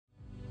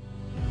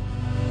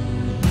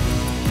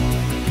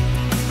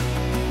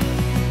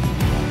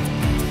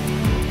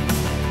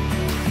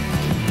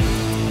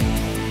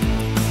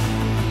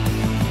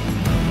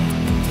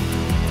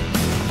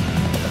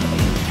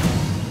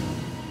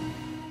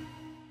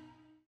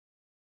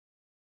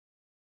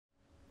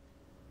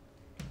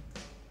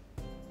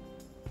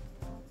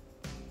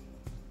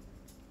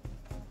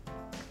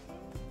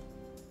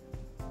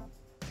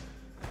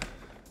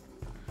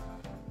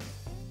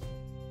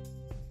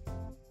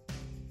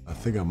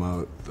think I'm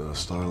out the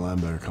star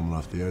linebacker coming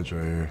off the edge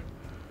right here.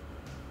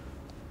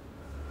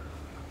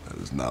 That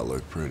does not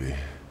look pretty.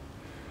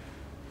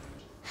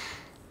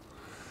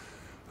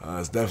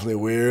 It's definitely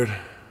weird.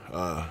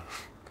 You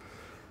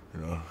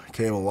know,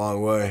 came a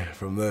long way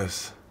from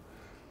this.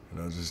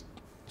 You know, it just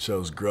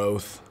shows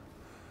growth.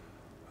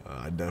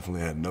 I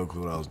definitely had no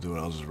clue what I was doing.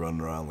 I was just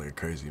running around like a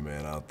crazy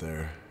man out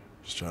there,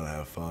 just trying to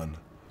have fun.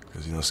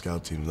 Because, you know,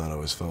 scout team's not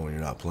always fun when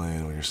you're not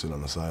playing, when you're sitting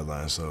on the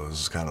sideline. So it's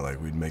just kind of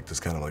like we'd make this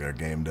kind of like our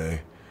game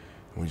day.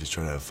 And we just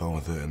try to have fun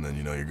with it. And then,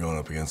 you know, you're going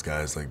up against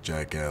guys like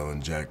Jack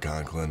Allen, Jack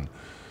Conklin,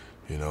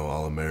 you know,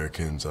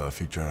 All-Americans,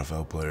 future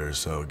NFL players.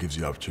 So it gives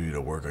you the opportunity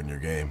to work on your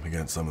game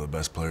against some of the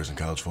best players in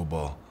college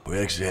football. We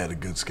actually had a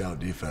good scout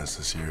defense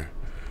this year.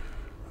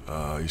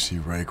 You see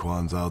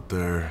Raekwon's out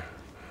there.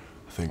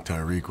 I think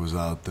Tyreek was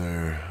out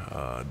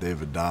there.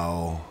 David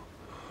Dowell.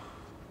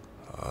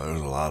 There's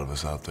a lot of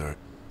us out there.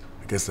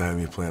 I guess they had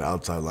me playing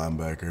outside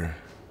linebacker.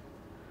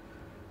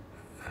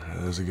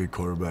 There's a good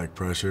quarterback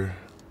pressure.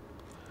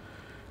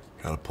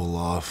 Got to pull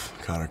off.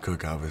 Connor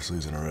Cook obviously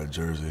is in a red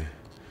jersey.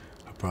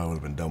 I probably would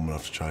have been dumb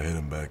enough to try to hit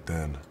him back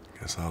then.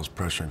 I guess I was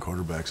pressuring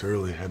quarterbacks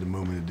early, had to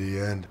move me to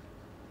D-end.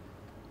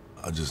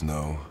 I just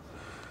know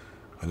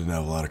I didn't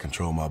have a lot of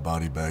control of my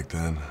body back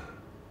then.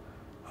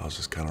 I was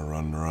just kind of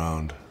running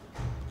around.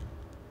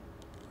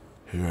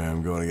 Here I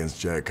am going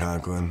against Jack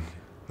Conklin.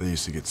 They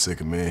used to get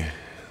sick of me.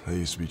 They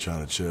used to be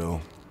trying to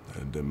chill.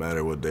 It didn't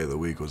matter what day of the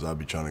week was, I'd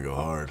be trying to go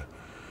hard.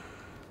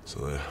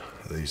 So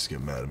they used to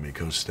get mad at me.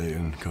 Coach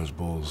Staten, Coach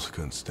Bowles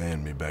couldn't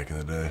stand me back in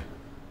the day.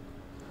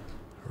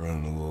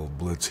 Running a little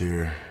blitz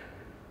here.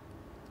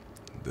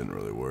 It didn't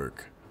really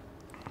work.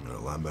 You know,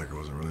 linebacker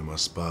wasn't really my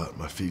spot.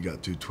 My feet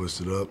got too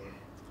twisted up,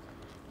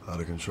 out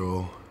of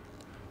control.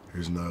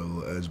 Here's another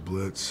little edge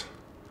blitz.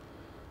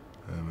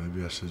 And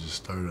maybe I should have just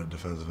started at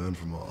defensive end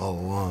from all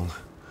along.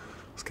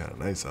 It's kind of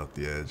nice out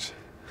the edge.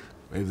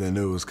 Maybe they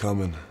knew it was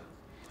coming,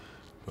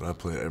 but I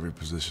played every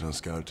position on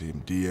scout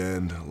team.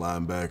 D-end,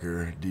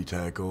 linebacker,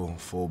 D-tackle,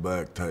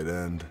 fullback, tight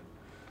end.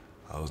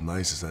 I was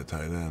nicest at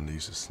tight end. They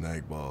used to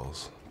snag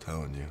balls, I'm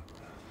telling you.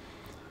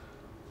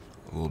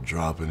 A little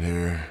drop in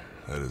here,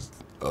 that is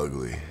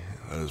ugly.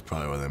 That is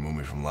probably why they moved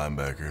me from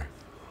linebacker.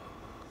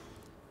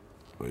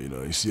 But you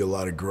know, you see a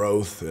lot of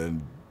growth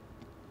and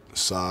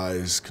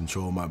size,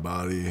 control of my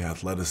body,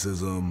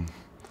 athleticism,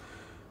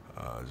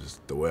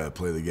 just the way I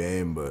play the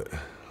game, but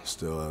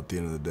still, at the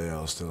end of the day,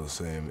 I was still the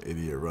same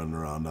idiot running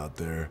around out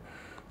there,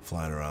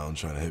 flying around,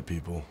 trying to hit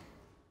people.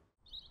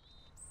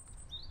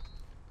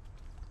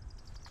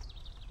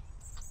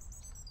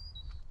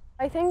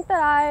 I think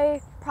that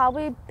I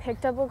probably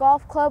picked up a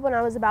golf club when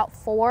I was about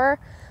 4.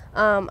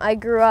 I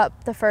grew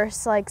up the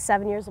first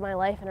 7 years of my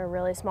life in a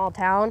really small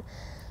town.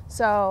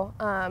 So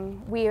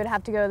we would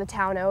have to go to the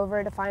town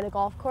over to find a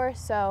golf course.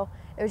 So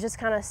it was just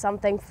kind of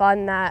something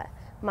fun that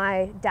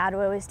my dad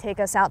would always take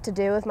us out to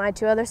do with my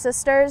 2 other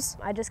sisters.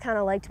 I just kind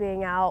of liked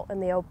being out in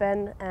the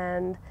open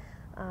and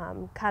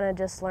kind of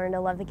just learned to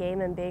love the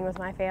game and being with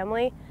my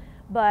family.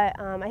 But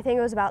I think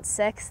it was about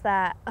 6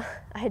 that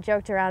I had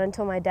joked around and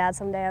told my dad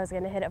someday I was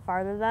going to hit it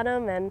farther than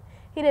him, and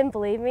he didn't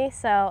believe me,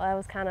 so that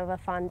was kind of a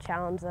fun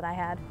challenge that I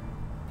had.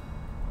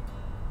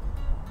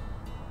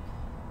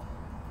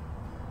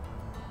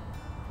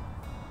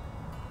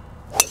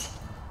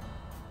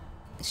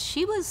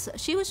 She was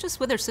just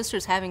with her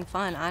sisters having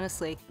fun,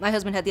 honestly. My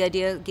husband had the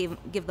idea to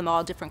give them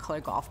all different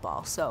colored golf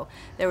balls, so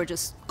there were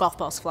just golf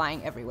balls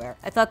flying everywhere.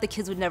 I thought the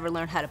kids would never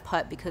learn how to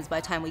putt because by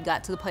the time we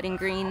got to the putting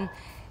green,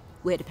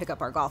 we had to pick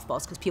up our golf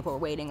balls because people were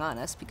waiting on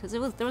us because there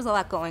was a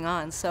lot going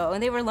on. So,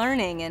 and they were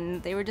learning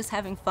and they were just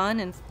having fun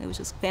and it was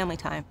just family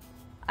time.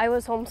 I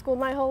was homeschooled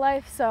my whole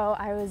life, so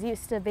I was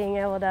used to being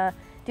able to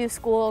do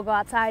school, go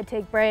outside,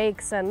 take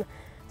breaks, and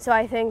so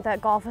I think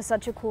that golf is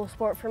such a cool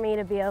sport for me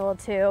to be able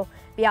to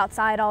be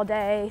outside all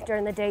day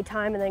during the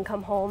daytime and then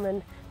come home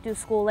and do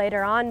school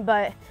later on.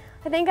 But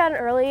I think at an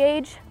early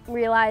age,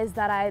 realized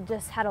that I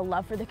just had a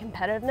love for the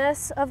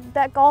competitiveness of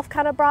that golf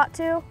kind of brought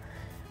to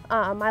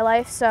my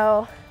life.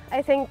 So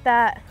I think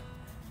that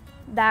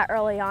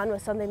early on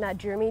was something that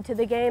drew me to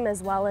the game,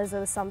 as well as it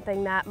was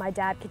something that my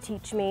dad could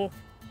teach me.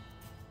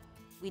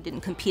 We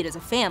didn't compete as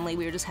a family,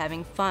 we were just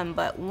having fun.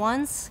 But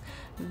once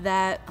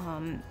that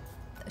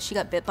she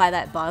got bit by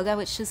that bug, I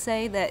would just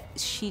say that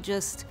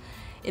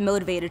it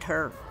motivated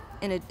her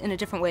in a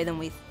different way than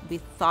we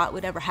thought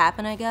would ever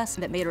happen, I guess.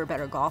 That made her a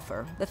better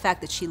golfer. The fact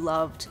that she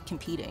loved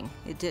competing.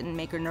 It didn't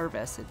make her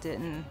nervous. It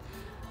didn't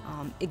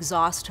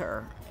exhaust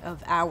her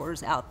of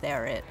hours out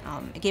there. It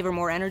gave her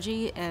more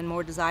energy and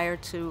more desire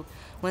to,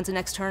 when's the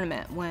next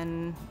tournament?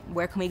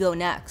 Where can we go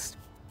next?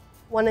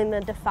 One of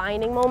the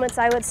defining moments,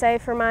 I would say,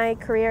 for my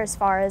career as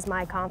far as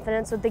my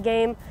confidence with the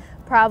game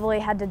probably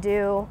had to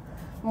do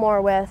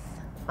more with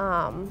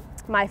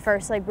my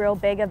first real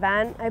big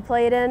event I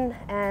played in,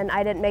 and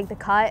I didn't make the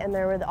cut, and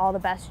there were all the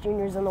best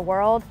juniors in the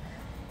world.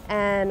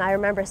 And I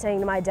remember saying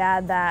to my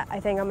dad that I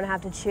think I'm going to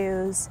have to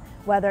choose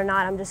whether or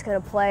not I'm just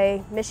going to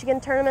play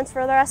Michigan tournaments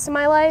for the rest of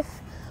my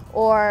life,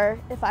 or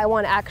if I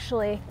want to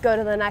actually go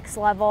to the next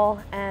level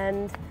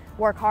and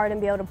work hard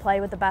and be able to play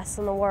with the best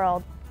in the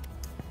world.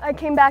 I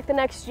came back the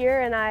next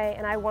year and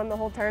I won the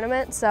whole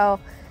tournament, so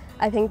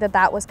I think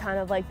that was kind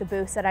of like the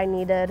boost that I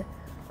needed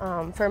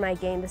for my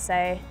game to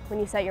say, when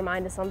you set your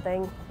mind to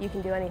something, you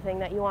can do anything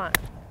that you want.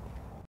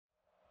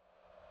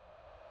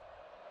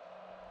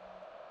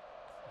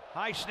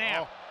 High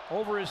snap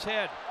over his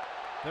head.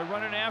 They're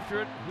running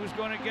after it. Who's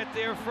going to get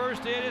there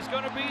first? It is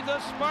going to be the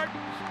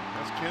Spartans.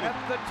 That's Kenny.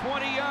 At the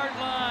 20-yard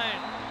line.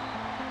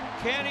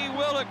 Kenny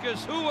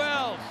Willekes. Who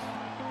else?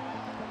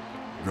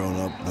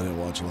 Growing up, I didn't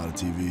watch a lot of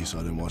TV, so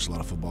I didn't watch a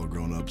lot of football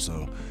growing up,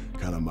 so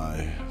kind of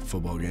my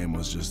football game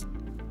was just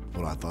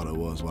what I thought it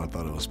was, what I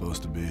thought it was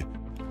supposed to be.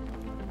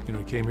 You know,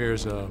 he came here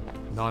as a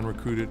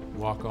non-recruited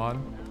walk-on,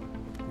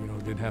 you know,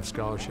 didn't have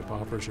scholarship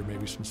offers or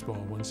maybe some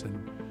small ones, and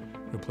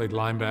you know, played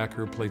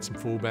linebacker, played some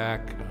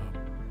fullback,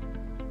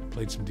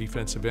 played some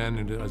defensive end,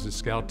 and as a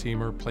scout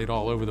teamer, played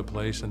all over the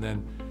place. And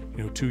then,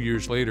 you know, 2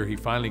 years later, he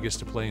finally gets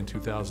to play in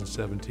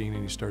 2017,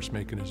 and he starts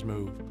making his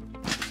move.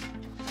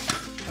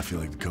 I feel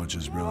like the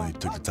coaches really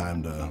took the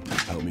time to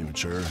help me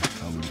mature,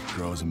 help me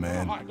grow as a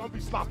man. All right, don't be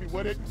sloppy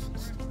with it.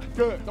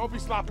 Good, don't be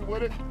sloppy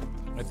with it.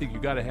 I think you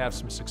got to have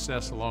some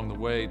success along the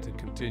way to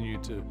continue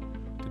to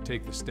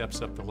take the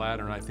steps up the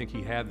ladder, and I think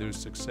he had those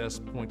success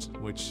points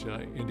which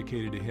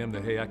indicated to him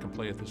that, hey, I can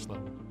play at this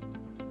level.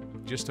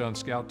 Just on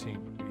scout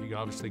team, he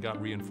obviously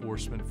got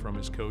reinforcement from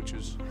his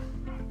coaches.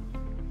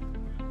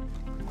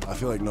 I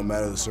feel like no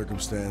matter the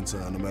circumstance,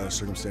 no matter the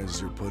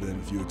circumstances you're put in,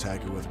 if you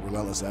attack it with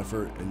relentless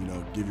effort and, you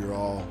know, give your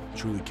all,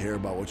 truly care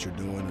about what you're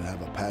doing and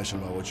have a passion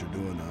about what you're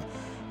doing,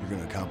 you're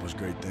going to accomplish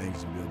great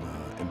things and be able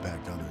to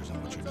impact others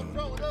on what you're doing.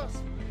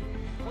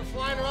 We're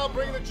flying around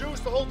bringing the juice.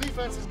 The whole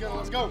defense is gonna.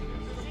 Let's go.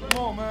 Come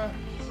on, man.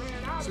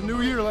 It's a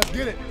new year. Let's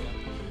get it.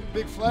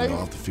 Big flag. You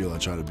know, off the field, I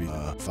try to be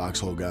a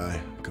foxhole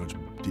guy. Coach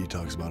D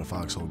talks about a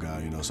foxhole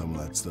guy. You know, someone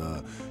that's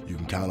you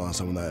can count on,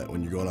 someone that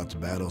when you're going out to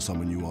battle,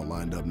 someone you want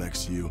lined up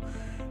next to you,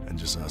 and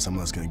just someone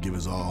that's going to give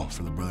his all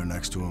for the brother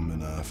next to him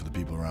and for the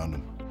people around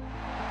him.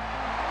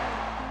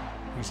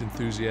 He's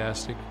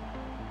enthusiastic.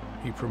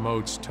 He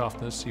promotes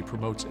toughness. He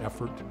promotes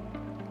effort.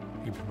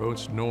 He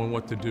promotes knowing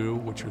what to do,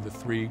 which are the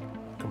three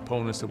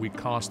components that we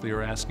constantly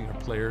are asking our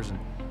players and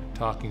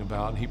talking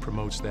about, and he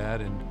promotes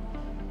that. And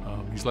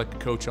he's like a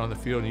coach on the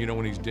field, and you know,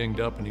 when he's dinged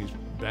up and he's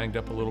banged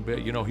up a little bit,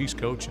 you know he's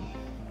coaching.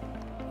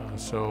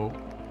 So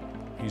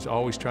he's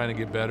always trying to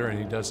get better, and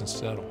he doesn't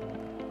settle.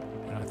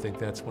 And I think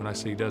that's when I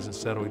say he doesn't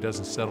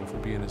settle for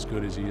being as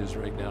good as he is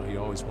right now. He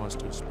always wants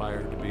to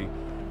aspire to be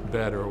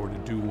better or to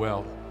do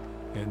well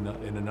in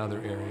another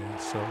area.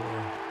 So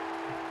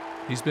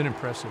he's been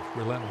impressive,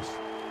 relentless.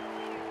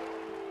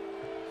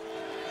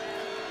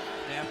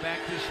 Stand back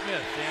to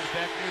Smith. Stand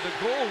back near the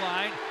goal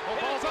line.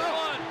 Ball's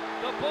out.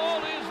 The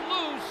ball is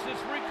loose.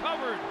 It's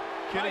recovered.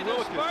 Kenny by the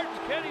Willekes. Spartans.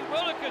 Kenny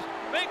Willekes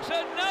makes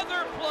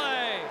another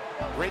play.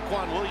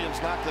 Raekwon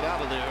Williams knocked it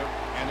out of there,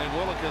 and then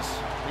Willekes,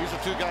 these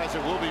are two guys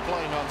that will be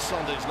playing on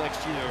Sundays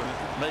next year,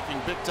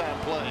 making big-time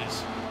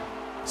plays.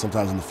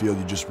 Sometimes in the field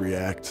you just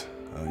react.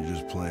 You're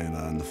just playing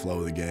in the flow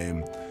of the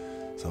game.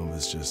 Some of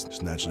it's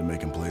just naturally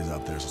making plays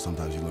out there, so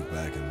sometimes you look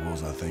back and what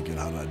was I thinking,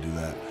 how did I do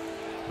that?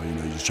 But you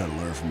know, you just try to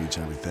learn from each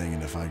and everything,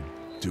 and if I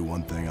do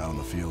one thing out on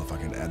the field, if I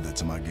can add that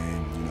to my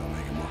game, you know,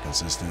 make it more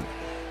consistent,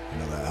 you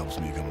know, that helps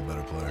me become a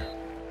better player.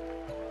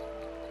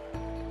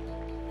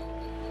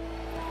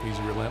 He's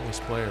a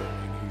relentless player.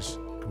 I mean, he's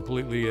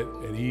completely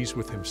at ease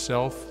with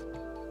himself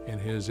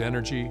and his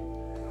energy,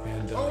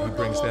 and he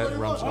brings that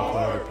and rubs off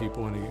on other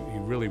people, and he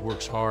really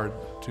works hard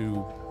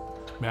to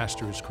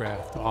master his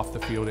craft, off the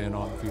field and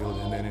on the field,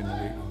 and then in the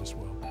weight room as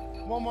well.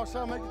 One more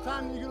shot, make the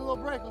time, and you get a little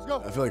break. Let's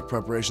go. I feel like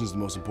preparation is the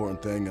most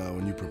important thing.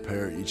 When you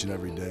prepare each and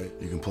every day,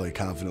 you can play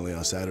confidently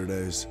on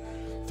Saturdays.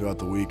 Throughout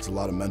the week, it's a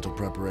lot of mental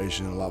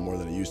preparation, a lot more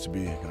than it used to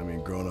be. I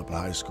mean, growing up in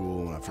high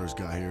school, when I first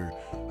got here,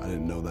 I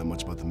didn't know that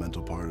much about the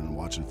mental part and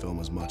watching film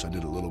as much. I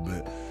did a little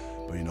bit,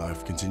 but you know,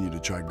 I've continued to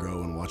try to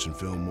grow and watching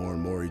film more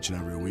and more each and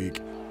every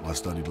week. I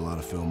studied a lot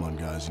of film on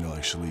guys, you know,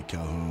 like Shalik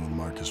Calhoun,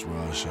 Marcus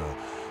Rush,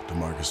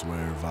 DeMarcus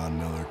Ware, Von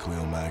Miller,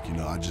 Khalil Mack. You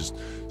know, I just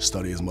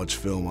study as much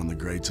film on the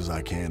greats as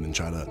I can and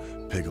try to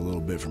pick a little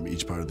bit from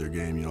each part of their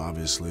game. You know,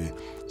 obviously,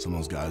 some of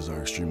those guys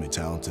are extremely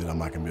talented. I'm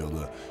not going to be able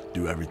to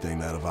do everything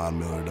that a Von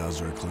Miller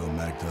does or a Khalil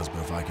Mack does, but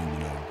if I can, you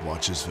know,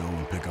 watch his film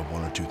and pick up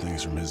one or two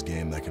things from his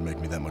game, that can make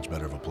me that much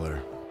better of a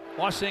player.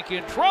 Wasink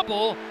in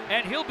trouble,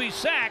 and he'll be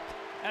sacked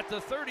at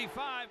the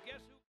 35. Guess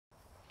who?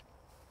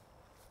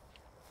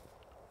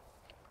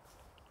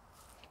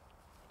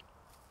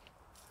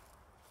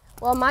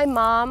 Well, my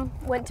mom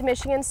went to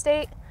Michigan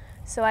State,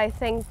 so I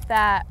think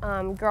that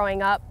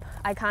growing up,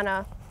 I kind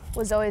of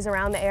was always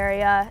around the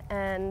area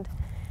and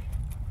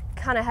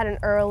kind of had an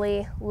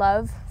early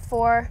love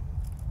for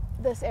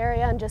this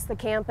area and just the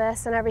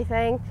campus and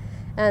everything.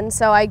 And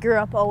so I grew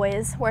up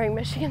always wearing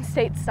Michigan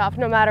State stuff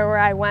no matter where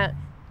I went.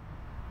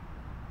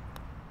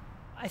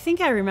 I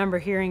think I remember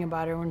hearing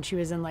about her when she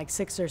was in like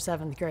 6th or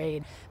 7th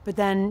grade. But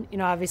then, you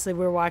know, obviously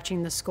we're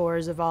watching the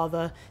scores of all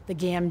the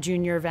GAM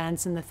junior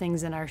events and the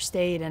things in our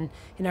state. And,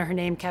 you know, her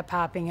name kept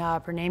popping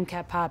up,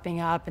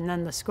 and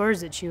then the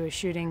scores that she was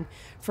shooting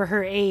for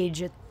her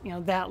age at, you know,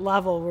 that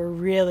level were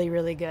really,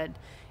 really good.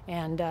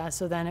 And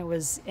so then it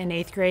was in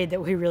 8th grade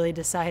that we really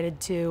decided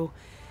to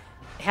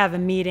have a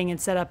meeting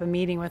and set up a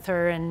meeting with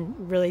her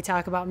and really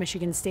talk about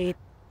Michigan State.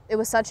 It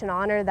was such an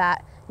honor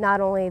that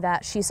not only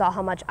that she saw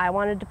how much I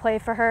wanted to play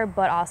for her,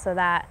 but also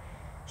that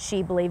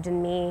she believed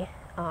in me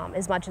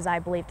as much as I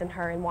believed in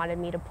her and wanted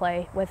me to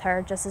play with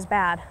her just as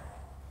bad.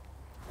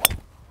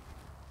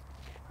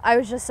 I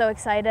was just so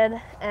excited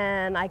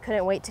and I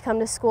couldn't wait to come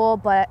to school,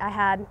 but I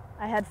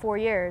had 4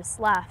 years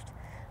left.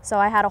 So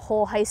I had a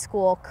whole high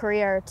school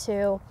career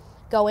to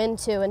go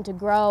into and to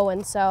grow,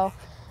 and so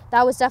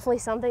that was definitely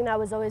something that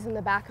was always in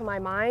the back of my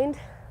mind.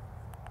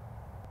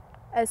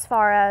 As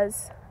far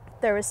as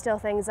there was still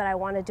things that I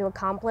wanted to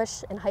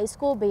accomplish in high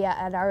school, but yet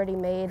I'd already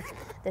made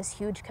this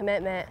huge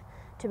commitment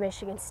to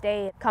Michigan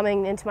State.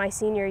 Coming into my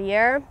senior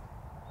year,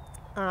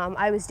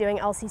 I was doing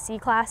LCC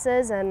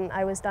classes and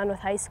I was done with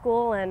high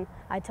school, and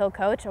I told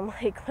Coach, I'm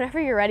like, whenever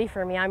you're ready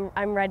for me,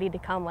 I'm ready to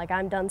come. Like,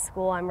 I'm done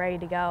school, I'm ready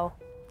to go.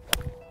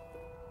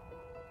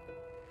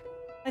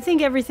 I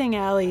think everything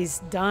Ally's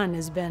done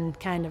has been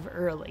kind of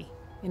early.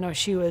 You know,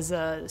 she was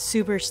a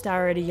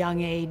superstar at a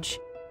young age.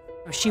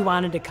 She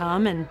wanted to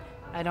come, and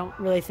I don't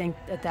really think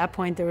at that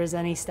point there was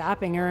any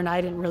stopping her, and I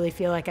didn't really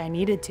feel like I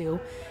needed to.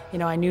 You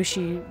know, I knew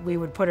we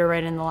would put her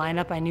right in the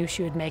lineup. I knew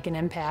she would make an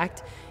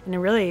impact, and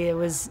it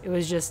was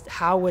just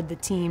how would the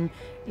team,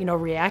 you know,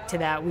 react to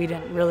that.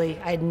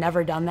 I'd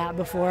never done that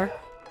before.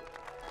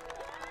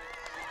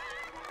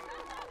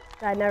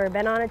 I'd never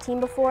been on a team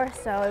before,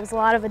 so it was a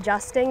lot of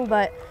adjusting,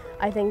 but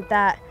I think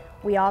that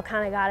we all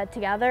kind of got it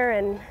together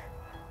and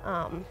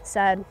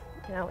said,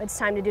 you know, it's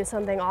time to do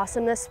something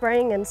awesome this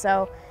spring, and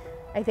so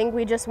I think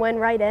we just went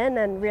right in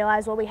and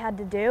realized what we had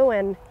to do,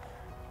 and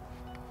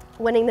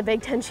winning the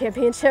Big Ten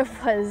championship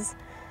was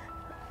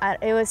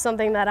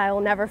something that I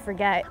will never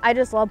forget. I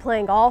just love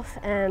playing golf,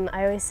 and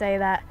I always say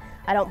that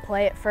I don't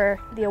play it for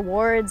the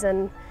awards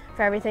and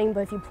for everything, but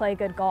if you play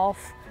good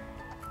golf,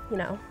 you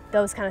know,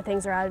 those kind of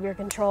things are out of your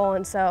control,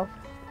 and so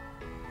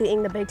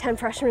being the Big Ten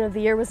Freshman of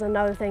the Year was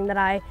another thing that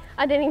I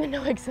didn't even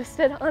know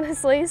existed,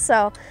 honestly.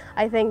 So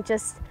I think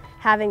just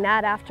having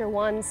that after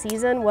one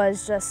season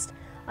was just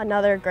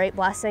another great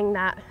blessing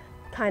that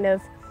kind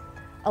of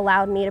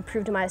allowed me to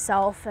prove to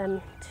myself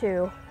and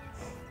to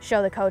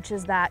show the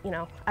coaches that, you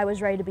know, I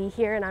was ready to be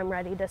here and I'm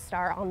ready to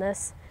start on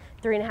this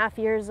 3.5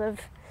 years of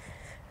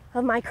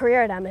my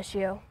career at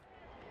MSU.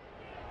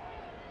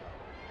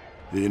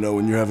 You know,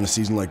 when you're having a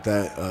season like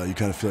that, you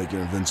kind of feel like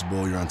you're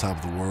invincible, you're on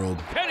top of the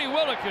world. Kenny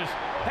Willekes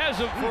has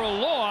him for a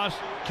loss.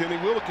 Kenny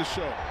Willekes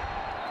show.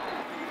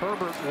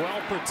 Herbert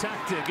well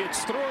protected,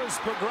 gets through his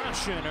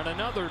progression, and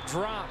another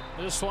drop.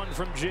 This one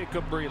from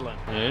Jacob Breland.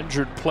 An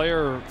injured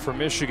player for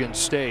Michigan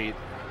State.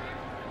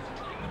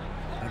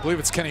 I believe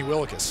it's Kenny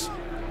Willekes.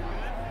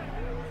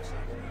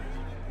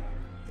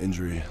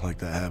 Injury like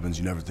that happens,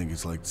 you never think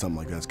it's like something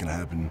like that's going to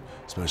happen,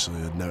 especially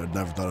I never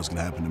thought it was going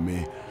to happen to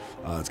me.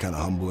 It's kind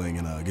of humbling,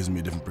 and it gives me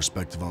a different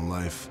perspective on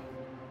life.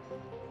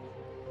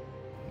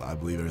 I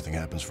believe everything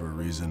happens for a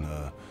reason.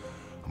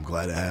 I'm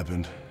glad it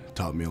happened. It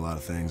taught me a lot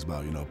of things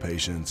about, you know,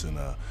 patience and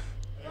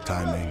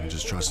timing and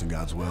just trusting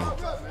God's will.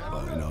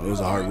 But, you know, it was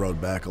a hard road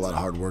back, a lot of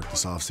hard work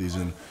this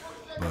offseason,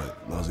 but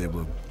I was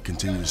able to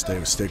continue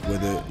to stick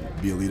with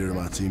it, be a leader to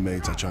my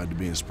teammates. I tried to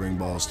be in spring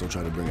ball, still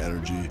tried to bring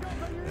energy,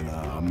 and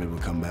I'm able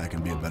to come back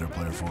and be a better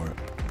player for it.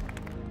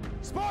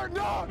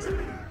 Spartans!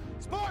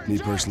 Me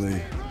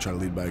personally, try to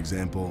lead by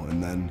example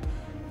and then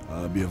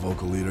be a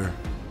vocal leader,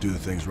 do the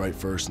things right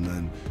first, and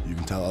then you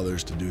can tell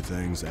others to do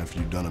things after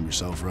you've done them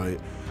yourself right.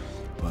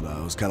 But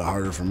it was kind of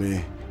harder for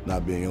me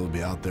not being able to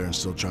be out there and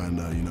still trying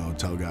to, you know,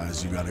 tell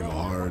guys you got to go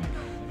hard,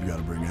 you got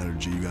to bring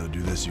energy, you got to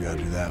do this, you got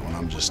to do that when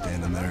I'm just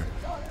standing there.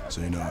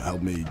 So, you know, it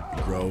helped me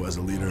grow as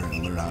a leader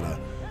and learn how to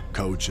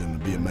coach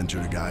and be a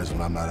mentor to guys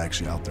when I'm not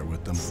actually out there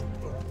with them.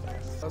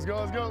 Let's go,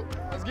 let's go.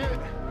 Let's get it.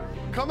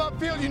 Come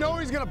upfield, you know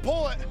he's going to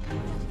pull it.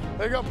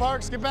 There you go,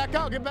 Parks. Get back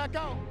out, get back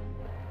out.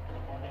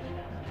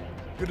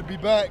 Good to be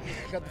back.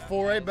 Got the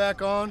 4A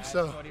back on,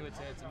 so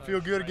feel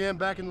good again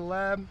back in the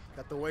lab.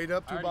 Got the weight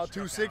up to about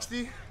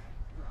 260.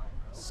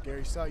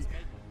 Scary sight.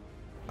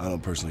 I don't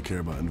personally care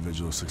about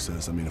individual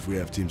success. I mean, if we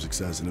have team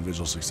success,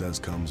 individual success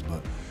comes,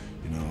 but,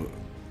 you know,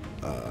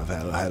 I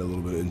had a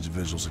little bit of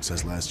individual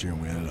success last year,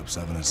 and we ended up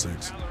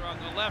 7-6. On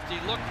the left, he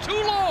looked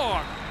too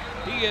long.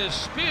 He is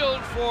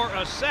spilled for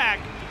a sack.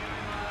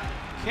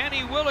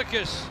 Kenny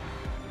Willekes.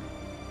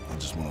 I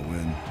just want to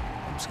win.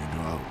 I'm just going to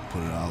go out,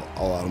 put it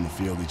all out on the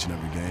field each and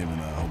every game,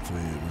 and hopefully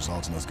it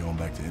results in us going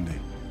back to Indy.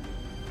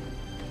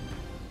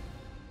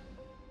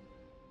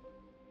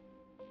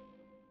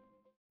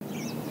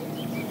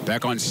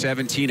 Back on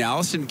 17,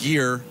 Ally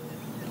Geer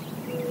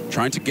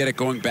trying to get it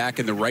going back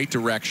in the right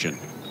direction.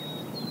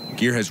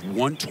 Geer has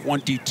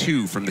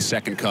 122 from the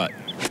second cut.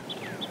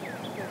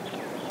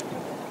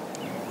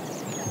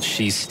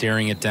 She's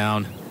staring it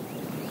down.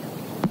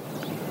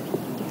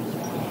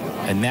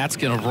 And that's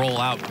going to roll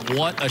out.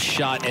 What a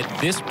shot at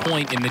this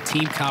point in the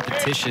team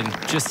competition.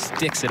 Just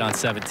sticks it on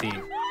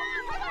 17.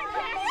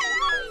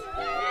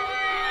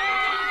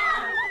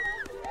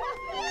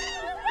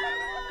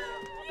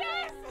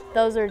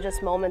 Those are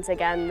just moments,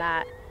 again,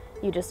 that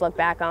you just look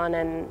back on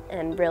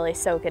and really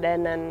soak it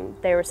in, and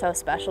they were so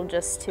special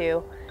just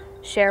to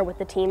share with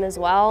the team as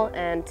well,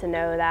 and to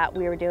know that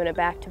we were doing it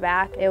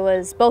back-to-back. It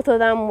was, both of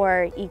them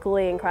were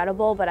equally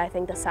incredible, but I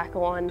think the second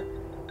one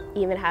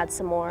even had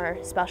some more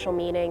special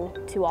meaning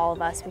to all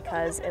of us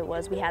because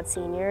we had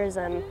seniors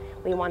and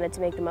we wanted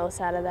to make the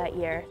most out of that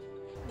year.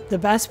 The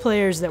best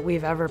players that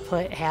we've ever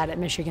had at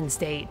Michigan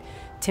State,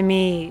 to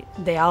me,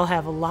 they all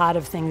have a lot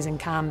of things in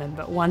common,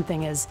 but one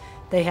thing is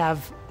they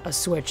have a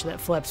switch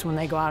that flips when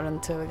they go out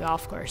into the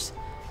golf course.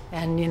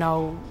 And you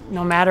know,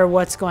 no matter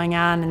what's going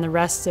on in the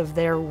rest of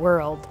their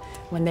world,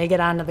 when they get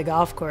onto the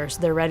golf course,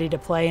 they're ready to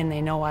play and they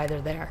know why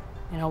they're there.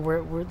 You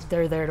know,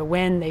 they're there to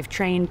win, they've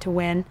trained to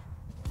win.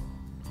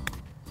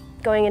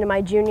 Going into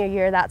my junior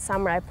year that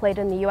summer, I played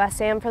in the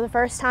USAM for the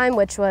first time,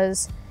 which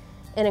was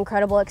an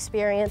incredible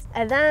experience.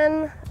 And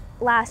then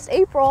last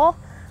April,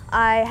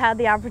 I had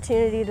the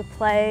opportunity to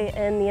play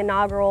in the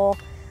inaugural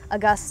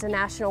Augusta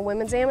National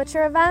Women's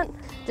Amateur event.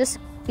 Just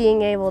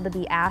being able to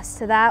be asked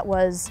to that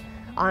was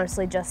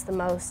honestly just the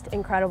most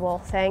incredible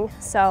thing.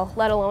 So,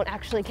 let alone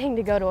actually getting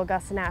to go to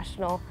Augusta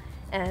National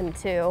and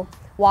to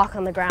walk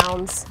on the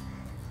grounds.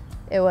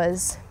 It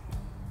was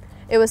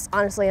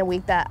honestly a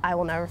week that I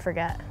will never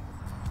forget.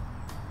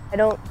 I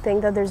don't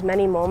think that there's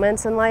many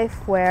moments in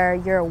life where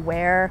you're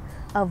aware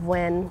of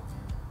when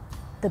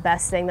the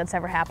best thing that's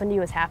ever happened to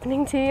you is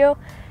happening to you.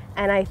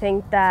 And I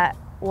think that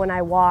when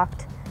I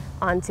walked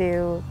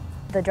onto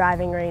the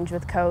driving range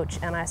with Coach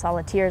and I saw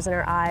the tears in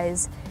her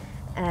eyes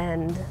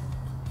and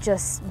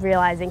just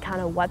realizing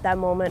kind of what that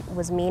moment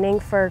was meaning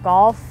for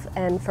golf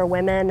and for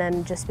women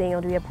and just being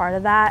able to be a part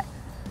of that,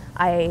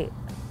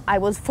 I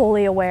was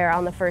fully aware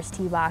on the first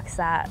tee box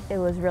that it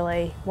was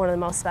really one of the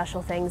most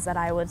special things that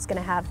I was going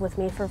to have with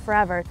me for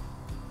forever.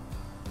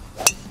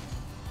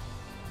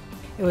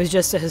 It was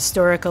just a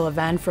historical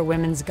event for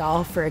women's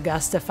golf, for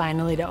Augusta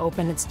finally to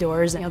open its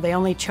doors. You know, they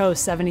only chose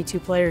 72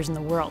 players in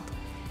the world.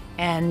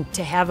 And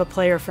to have a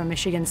player from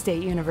Michigan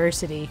State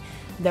University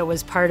that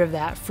was part of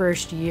that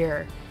first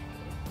year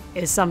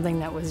is something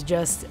that was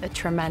just a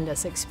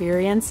tremendous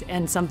experience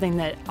and something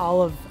that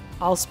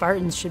all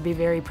Spartans should be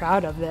very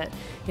proud of, that,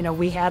 you know,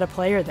 we had a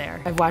player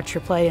there. I've watched her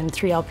play in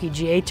 3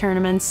 LPGA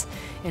tournaments,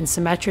 in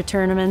Symetra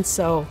tournaments,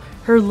 so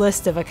her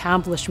list of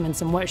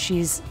accomplishments and what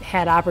she's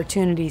had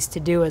opportunities to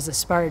do as a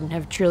Spartan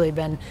have truly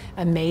been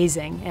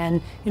amazing.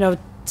 And, you know,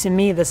 to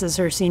me, this is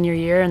her senior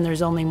year and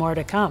there's only more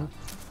to come.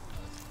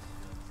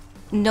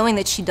 Knowing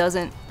that she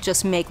doesn't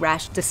just make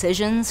rash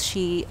decisions,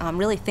 she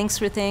really thinks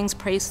through things,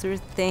 prays through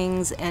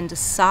things, and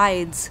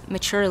decides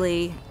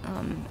maturely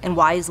and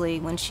wisely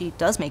when she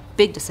does make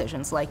big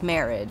decisions like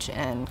marriage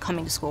and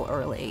coming to school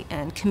early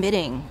and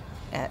committing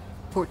at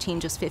 14,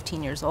 just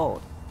 15 years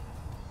old.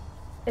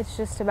 It's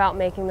just about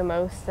making the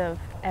most of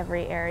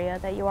every area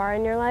that you are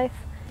in your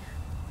life.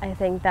 I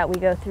think that we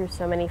go through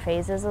so many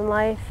phases in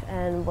life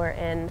and we're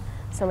in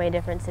so many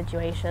different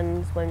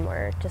situations when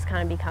we're just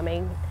kind of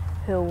becoming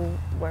who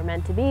we're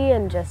meant to be,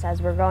 and just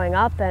as we're growing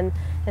up. And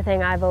the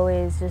thing I've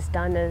always just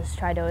done is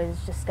try to always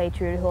just stay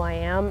true to who I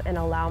am and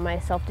allow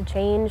myself to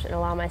change and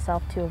allow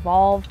myself to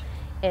evolve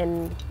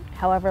in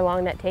however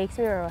long that takes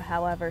me or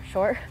however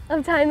short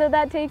of time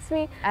that takes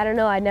me. I don't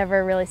know, I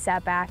never really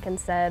sat back and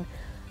said,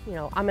 you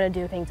know, I'm gonna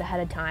do things ahead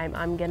of time.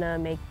 I'm gonna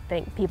make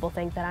people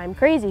think that I'm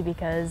crazy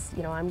because,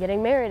 you know, I'm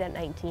getting married at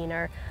 19,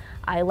 or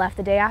I left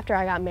the day after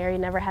I got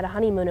married, never had a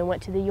honeymoon and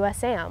went to the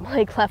USAM,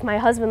 like left my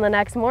husband the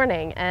next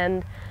morning.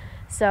 And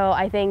so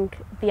I think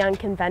the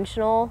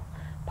unconventional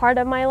part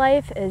of my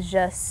life is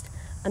just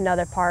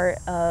another part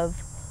of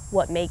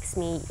what makes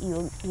me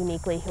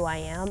uniquely who I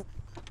am.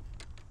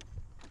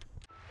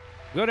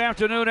 Good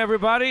afternoon,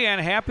 everybody,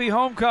 and happy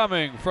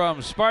homecoming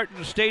from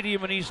Spartan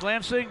Stadium in East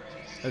Lansing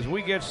as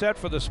we get set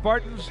for the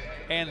Spartans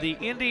and the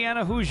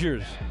Indiana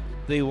Hoosiers,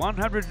 the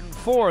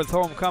 104th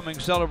homecoming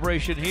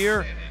celebration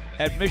here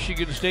at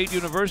Michigan State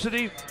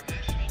University.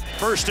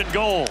 First and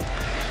goal.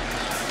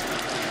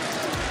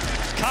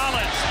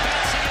 Collins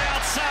bouncing it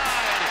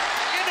outside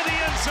into the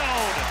end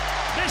zone.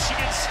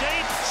 Michigan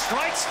State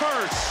strikes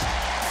first.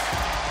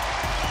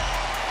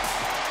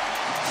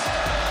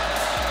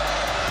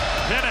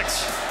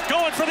 Willekes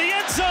going for the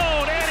end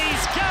zone, and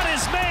he's got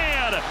his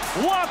man,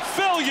 walk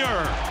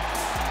failure.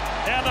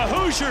 And the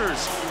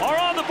Hoosiers are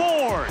on the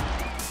board.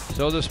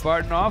 So the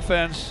Spartan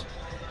offense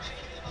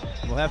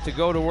will have to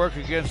go to work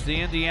against the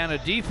Indiana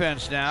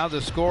defense now.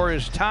 The score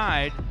is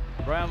tied.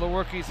 Brian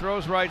Lewerke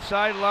throws right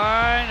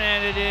sideline,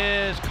 and it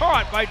is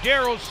caught by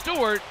Darryl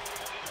Stewart.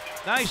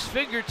 Nice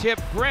fingertip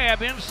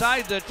grab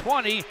inside the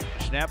 20.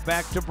 Snap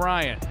back to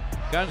Brian.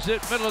 Guns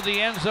it, middle of the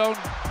end zone.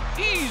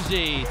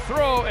 Easy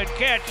throw and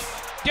catch.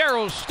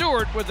 Darryl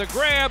Stewart with the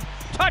grab.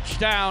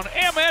 Touchdown,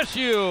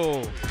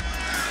 MSU.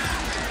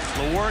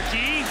 Lewerke,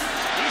 he's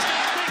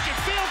not thinking.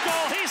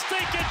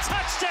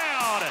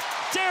 touchdown!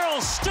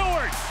 Darryl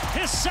Stewart,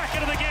 his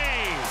second of the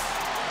game.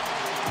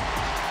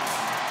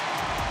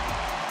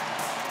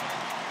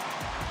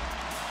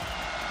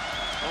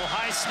 Oh,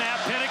 high snap,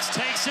 Penix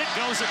takes it,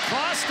 goes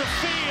across the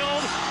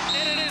field,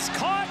 and it is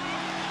caught.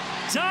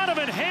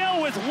 Donovan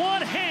Hale with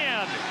one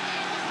hand.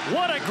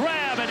 What a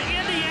grab, and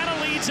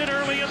Indiana leads it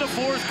early in the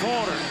fourth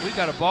quarter. We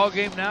got a ball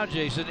game now,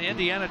 Jason.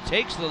 Indiana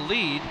takes the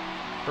lead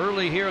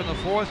early here in the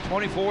fourth,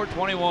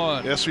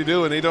 24-21. Yes, we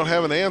do, and they don't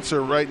have an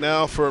answer right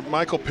now for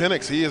Michael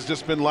Penix. He has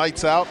just been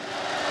lights out.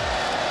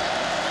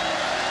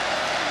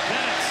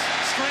 Penix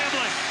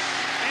scrambling,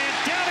 and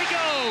down he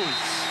goes.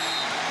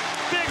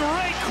 Big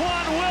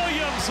Raekwon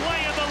Williams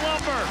laying the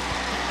lumber,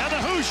 and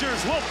the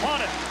Hoosiers will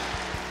punt it.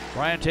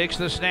 Bryant takes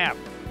the snap.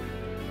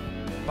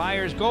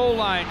 Fires goal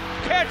line.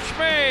 Catch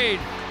made.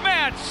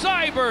 Matt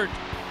Seibert.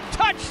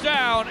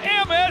 Touchdown,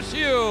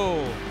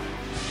 MSU.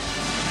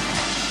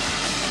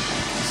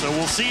 So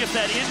we'll see if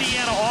that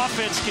Indiana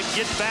offense can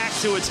get back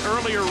to its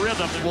earlier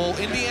rhythm. Will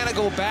Indiana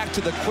go back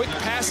to the quick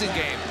passing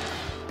game?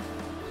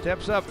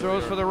 Steps up,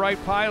 throws for the right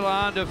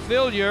pylon to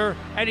Fillier,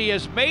 and he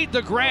has made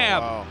the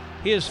grab. Oh, wow.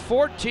 His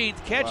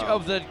 14th catch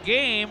of the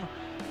game,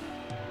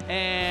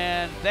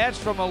 and that's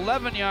from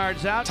 11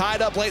 yards out.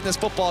 Tied up late in this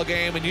football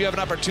game, and you have an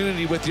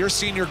opportunity with your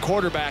senior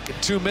quarterback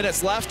at 2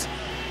 minutes left,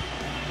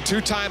 2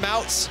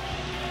 timeouts.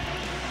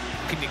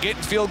 Can you get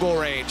in field goal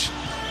range?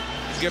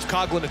 Give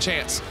Coughlin a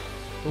chance.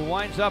 Who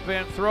winds up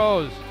and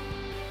throws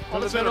to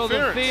the middle of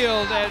the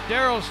field, and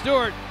Darryl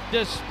Stewart,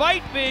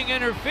 despite being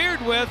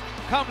interfered with,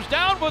 comes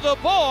down with the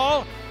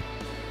ball.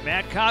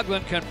 Matt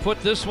Coughlin can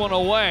put this one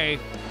away.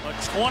 A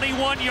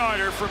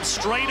 21-yarder from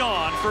straight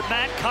on for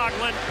Matt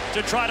Coughlin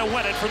to try to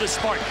win it for the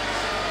Spartans.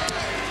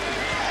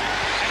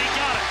 And he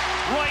got it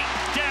right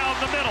down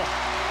the middle.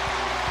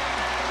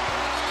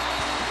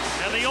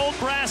 And the old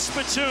brass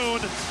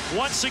spittoon,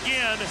 once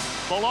again,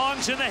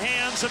 belongs in the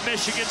hands of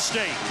Michigan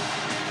State.